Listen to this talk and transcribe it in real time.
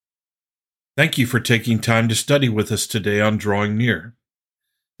Thank you for taking time to study with us today on Drawing Near.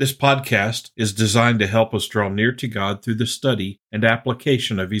 This podcast is designed to help us draw near to God through the study and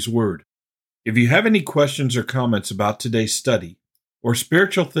application of His Word. If you have any questions or comments about today's study, or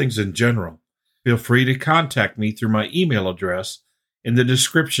spiritual things in general, feel free to contact me through my email address in the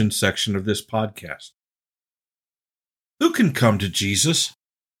description section of this podcast. Who can come to Jesus?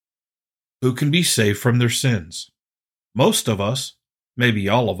 Who can be saved from their sins? Most of us, maybe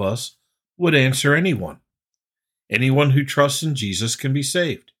all of us, would answer anyone. Anyone who trusts in Jesus can be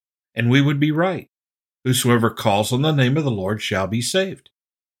saved, and we would be right. Whosoever calls on the name of the Lord shall be saved.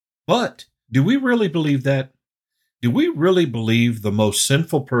 But do we really believe that? Do we really believe the most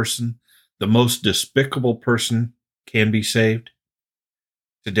sinful person, the most despicable person can be saved?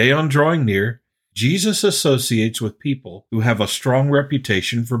 Today on Drawing Near, Jesus associates with people who have a strong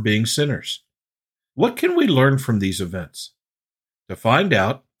reputation for being sinners. What can we learn from these events? To find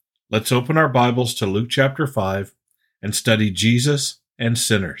out, let's open our Bibles to Luke chapter 5 and study Jesus and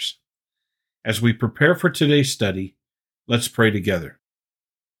sinners. As we prepare for today's study, let's pray together.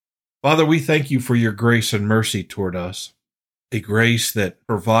 Father, we thank you for your grace and mercy toward us, a grace that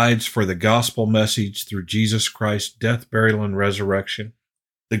provides for the gospel message through Jesus Christ's death, burial, and resurrection,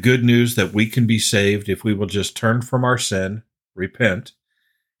 the good news that we can be saved if we will just turn from our sin, repent,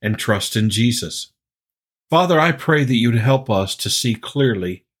 and trust in Jesus. Father, I pray that you'd help us to see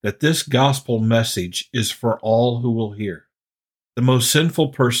clearly that this gospel message is for all who will hear. The most sinful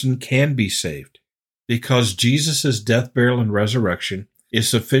person can be saved because Jesus' death, burial, and resurrection is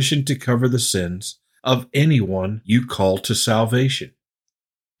sufficient to cover the sins of anyone you call to salvation.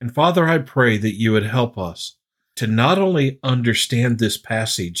 And Father, I pray that you would help us to not only understand this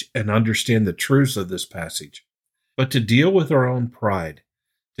passage and understand the truths of this passage, but to deal with our own pride,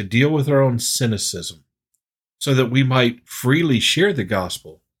 to deal with our own cynicism, so that we might freely share the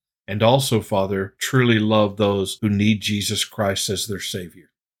gospel and also, Father, truly love those who need Jesus Christ as their Savior.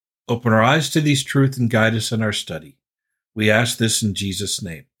 Open our eyes to these truths and guide us in our study. We ask this in Jesus'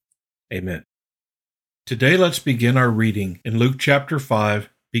 name. Amen. Today, let's begin our reading in Luke chapter 5,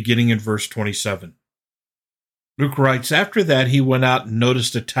 beginning in verse 27. Luke writes, "After that, he went out and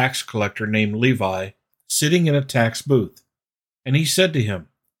noticed a tax collector named Levi sitting in a tax booth. And he said to him,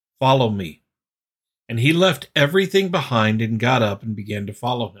 'Follow me.' And he left everything behind and got up and began to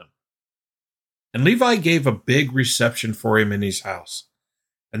follow him. And Levi gave a big reception for him in his house.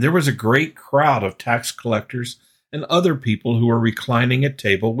 And there was a great crowd of tax collectors and other people who were reclining at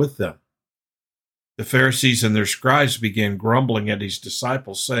table with them. The Pharisees and their scribes began grumbling at his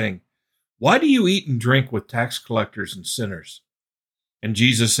disciples, saying, 'Why do you eat and drink with tax collectors and sinners?' And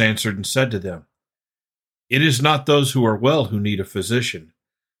Jesus answered and said to them, 'It is not those who are well who need a physician,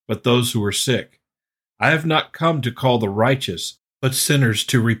 but those who are sick. I have not come to call the righteous, but sinners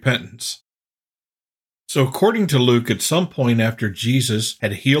to repentance.'" So according to Luke, at some point after Jesus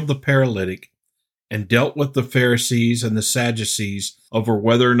had healed the paralytic and dealt with the Pharisees and the Sadducees over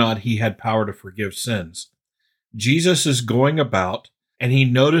whether or not he had power to forgive sins, Jesus is going about and he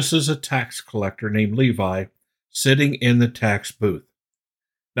notices a tax collector named Levi sitting in the tax booth.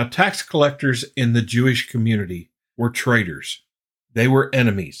 Now, tax collectors in the Jewish community were traitors. They were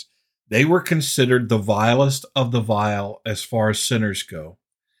enemies. They were considered the vilest of the vile as far as sinners go.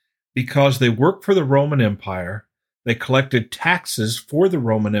 Because they worked for the Roman Empire, they collected taxes for the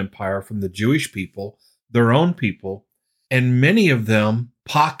Roman Empire from the Jewish people, their own people, and many of them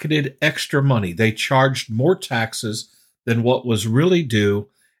pocketed extra money. They charged more taxes than what was really due,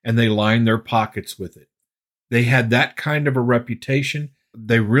 and they lined their pockets with it. They had that kind of a reputation.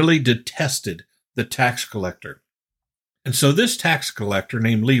 They really detested the tax collector. And so this tax collector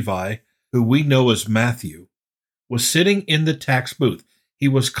named Levi, who we know as Matthew, was sitting in the tax booth. He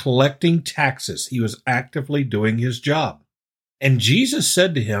was collecting taxes. He was actively doing his job. And Jesus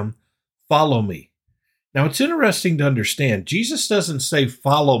said to him, "Follow me." Now, it's interesting to understand. Jesus doesn't say,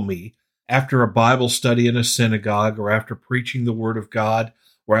 "Follow me," after a Bible study in a synagogue or after preaching the Word of God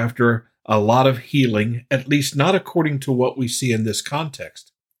or after a lot of healing, at least not according to what we see in this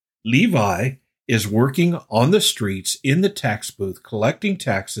context. Levi is working on the streets in the tax booth, collecting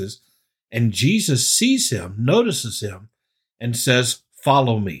taxes, and Jesus sees him, notices him, and says,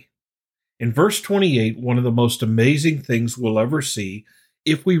 "Follow me." In verse 28, one of the most amazing things we'll ever see,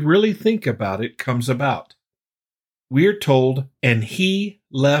 if we really think about it, comes about. We are told, and he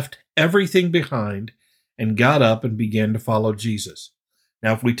left everything behind and got up and began to follow Jesus.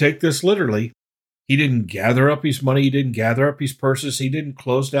 Now, if we take this literally, he didn't gather up his money, he didn't gather up his purses, he didn't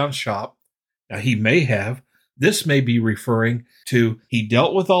close down shop. Now, he may have. This may be referring to he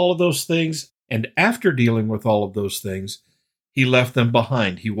dealt with all of those things, and after dealing with all of those things, He left them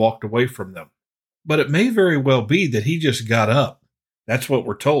behind. He walked away from them. But it may very well be that he just got up. That's what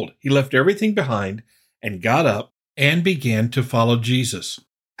we're told. He left everything behind and got up and began to follow Jesus.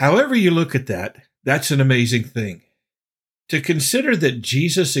 However you look at that, that's an amazing thing. To consider that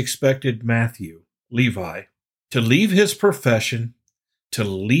Jesus expected Matthew, Levi, to leave his profession, to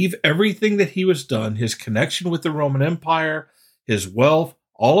leave everything that he was done, his connection with the Roman Empire, his wealth,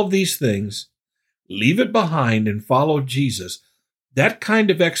 all of these things, leave it behind and follow Jesus. That kind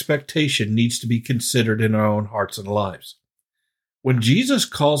of expectation needs to be considered in our own hearts and lives. When Jesus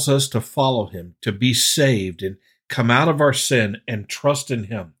calls us to follow him, to be saved and come out of our sin and trust in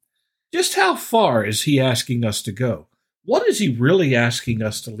him, just how far is he asking us to go? What is he really asking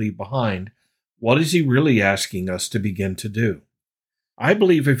us to leave behind? What is he really asking us to begin to do? I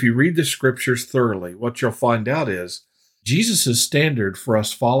believe if you read the scriptures thoroughly, what you'll find out is Jesus' standard for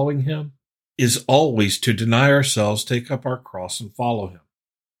us following him is always to deny ourselves, take up our cross, and follow him.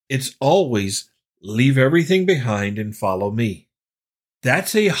 It's always leave everything behind and follow me.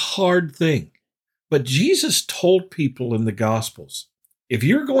 That's a hard thing. But Jesus told people in the Gospels, if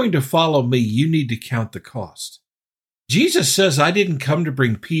you're going to follow me, you need to count the cost. Jesus says, I didn't come to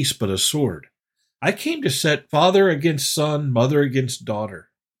bring peace but a sword. I came to set father against son, mother against daughter.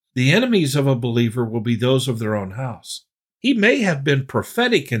 The enemies of a believer will be those of their own house. He may have been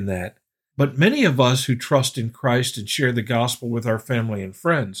prophetic in that, but many of us who trust in Christ and share the gospel with our family and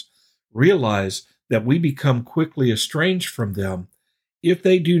friends realize that we become quickly estranged from them if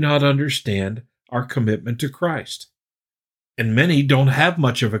they do not understand our commitment to Christ. And many don't have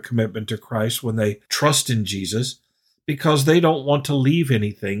much of a commitment to Christ when they trust in Jesus because they don't want to leave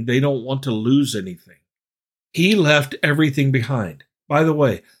anything. They don't want to lose anything. He left everything behind. By the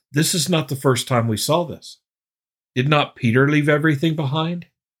way, this is not the first time we saw this. Did not Peter leave everything behind?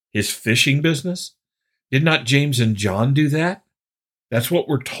 His fishing business? Did not James and John do that? That's what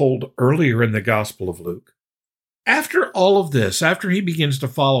we're told earlier in the Gospel of Luke. After all of this, after he begins to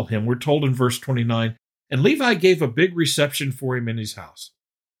follow him, we're told in verse 29, and Levi gave a big reception for him in his house.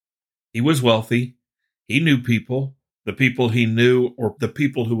 He was wealthy. He knew people. The people he knew or the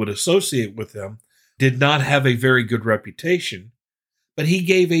people who would associate with him did not have a very good reputation, but he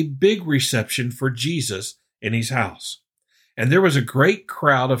gave a big reception for Jesus in his house. And there was a great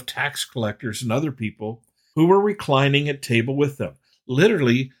crowd of tax collectors and other people who were reclining at table with them,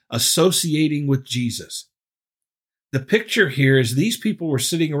 literally associating with Jesus. The picture here is these people were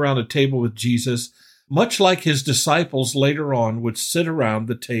sitting around a table with Jesus, much like his disciples later on would sit around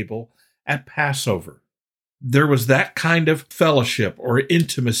the table at Passover. There was that kind of fellowship or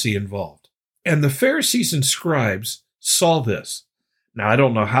intimacy involved. And the Pharisees and scribes saw this. Now, I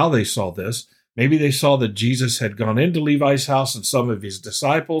don't know how they saw this. Maybe they saw that Jesus had gone into Levi's house and some of his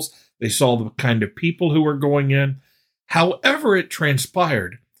disciples. They saw the kind of people who were going in. However it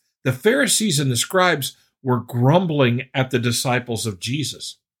transpired, the Pharisees and the scribes were grumbling at the disciples of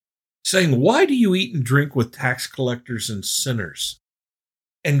Jesus, saying, "Why do you eat and drink with tax collectors and sinners?"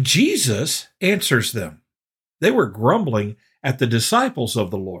 And Jesus answers them. They were grumbling at the disciples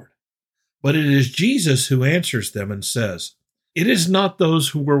of the Lord. But it is Jesus who answers them and says, "It is not those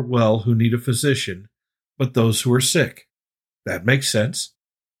who are well who need a physician, but those who are sick." That makes sense.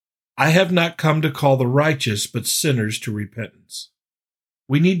 I have not come to call the righteous, but sinners to repentance.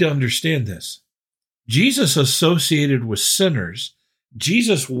 We need to understand this. Jesus associated with sinners.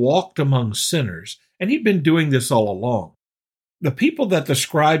 Jesus walked among sinners, and he'd been doing this all along. The people that the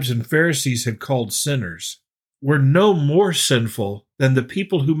scribes and Pharisees had called sinners were no more sinful than the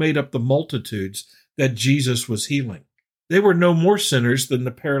people who made up the multitudes that Jesus was healing. They were no more sinners than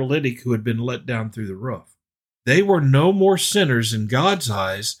the paralytic who had been let down through the roof. They were no more sinners in God's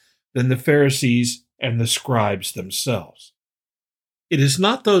eyes than the Pharisees and the scribes themselves. It is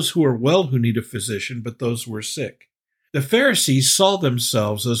not those who are well who need a physician, but those who are sick. The Pharisees saw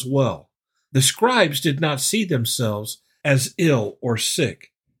themselves as well. The scribes did not see themselves as ill or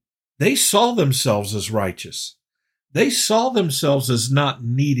sick. They saw themselves as righteous. They saw themselves as not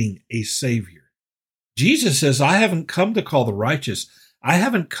needing a Savior. Jesus says, "I haven't come to call the righteous. I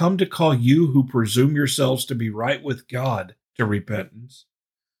haven't come to call you who presume yourselves to be right with God to repentance.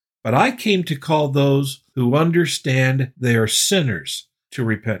 But I came to call those who understand they are sinners to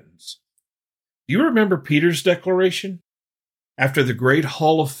repentance." Do you remember Peter's declaration? After the great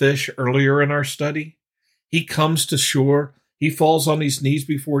haul of fish earlier in our study, he comes to shore, he falls on his knees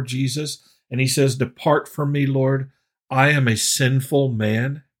before Jesus, and he says, "Depart from me, Lord, I am a sinful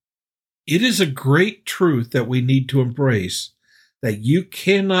man." It is a great truth that we need to embrace, that you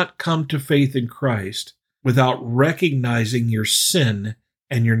cannot come to faith in Christ without recognizing your sin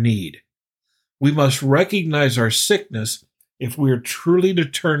and your need. We must recognize our sickness if we are truly to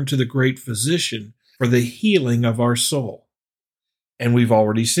turn to the great physician for the healing of our soul. And we've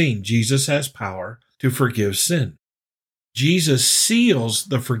already seen Jesus has power to forgive sin. Jesus seals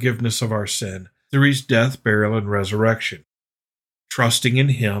the forgiveness of our sin through his death, burial, and resurrection. Trusting in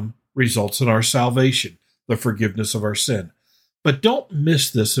him results in our salvation, the forgiveness of our sin. But don't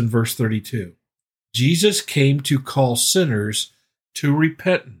miss this in verse 32. Jesus came to call sinners to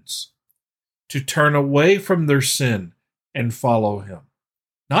repentance, to turn away from their sin and follow him.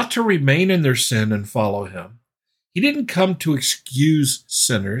 Not to remain in their sin and follow him. He didn't come to excuse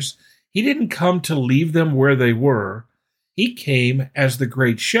sinners. He didn't come to leave them where they were. He came as the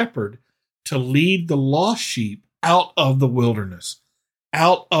great shepherd to lead the lost sheep out of the wilderness,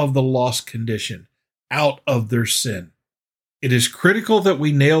 out of the lost condition, out of their sin. It is critical that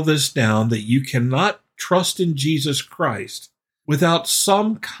we nail this down, that you cannot trust in Jesus Christ without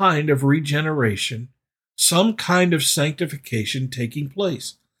some kind of regeneration, some kind of sanctification taking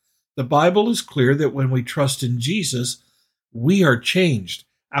place. The Bible is clear that when we trust in Jesus, we are changed.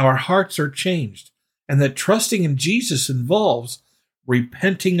 Our hearts are changed. And that trusting in Jesus involves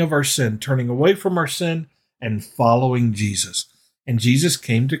repenting of our sin, turning away from our sin, and following Jesus. And Jesus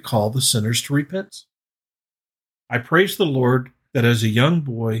came to call the sinners to repentance. I praise the Lord that as a young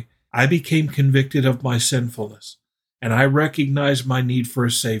boy, I became convicted of my sinfulness, and I recognized my need for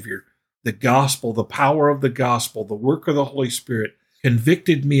a Savior. The gospel, the power of the gospel, the work of the Holy Spirit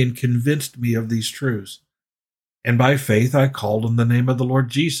convicted me and convinced me of these truths. And by faith, I called on the name of the Lord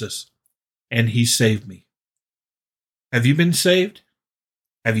Jesus, and he saved me. Have you been saved?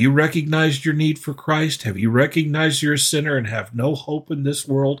 Have you recognized your need for Christ? Have you recognized you're a sinner and have no hope in this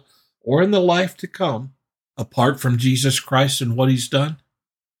world or in the life to come apart from Jesus Christ and what he's done?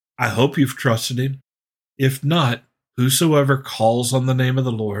 I hope you've trusted him. If not, whosoever calls on the name of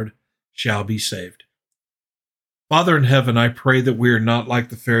the Lord shall be saved. Father in heaven, I pray that we are not like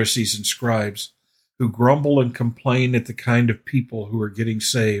the Pharisees and scribes who grumble and complain at the kind of people who are getting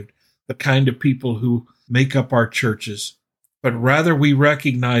saved, the kind of people who make up our churches, but rather we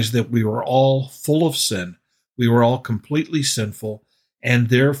recognize that we were all full of sin. We were all completely sinful and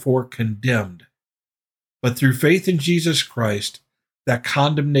therefore condemned. But through faith in Jesus Christ, that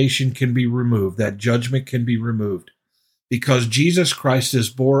condemnation can be removed, that judgment can be removed, because Jesus Christ has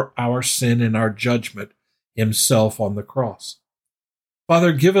bore our sin and our judgment himself on the cross.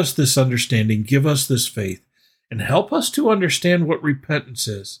 Father, give us this understanding, give us this faith, and help us to understand what repentance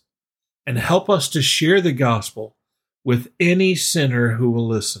is, and help us to share the gospel with any sinner who will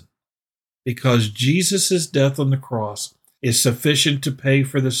listen, because Jesus' death on the cross is sufficient to pay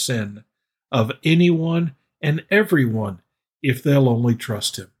for the sin of anyone and everyone if they'll only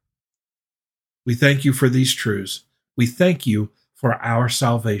trust him. We thank you for these truths. We thank you for our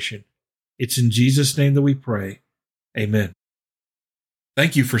salvation. It's in Jesus' name that we pray. Amen.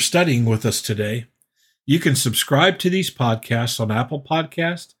 Thank you for studying with us today. You can subscribe to these podcasts on Apple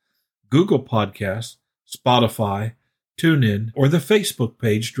Podcasts, Google Podcasts, Spotify, TuneIn, or the Facebook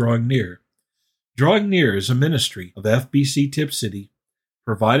page Drawing Near. Drawing Near is a ministry of FBC Tipp City,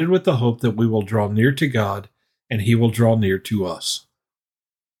 provided with the hope that we will draw near to God and he will draw near to us.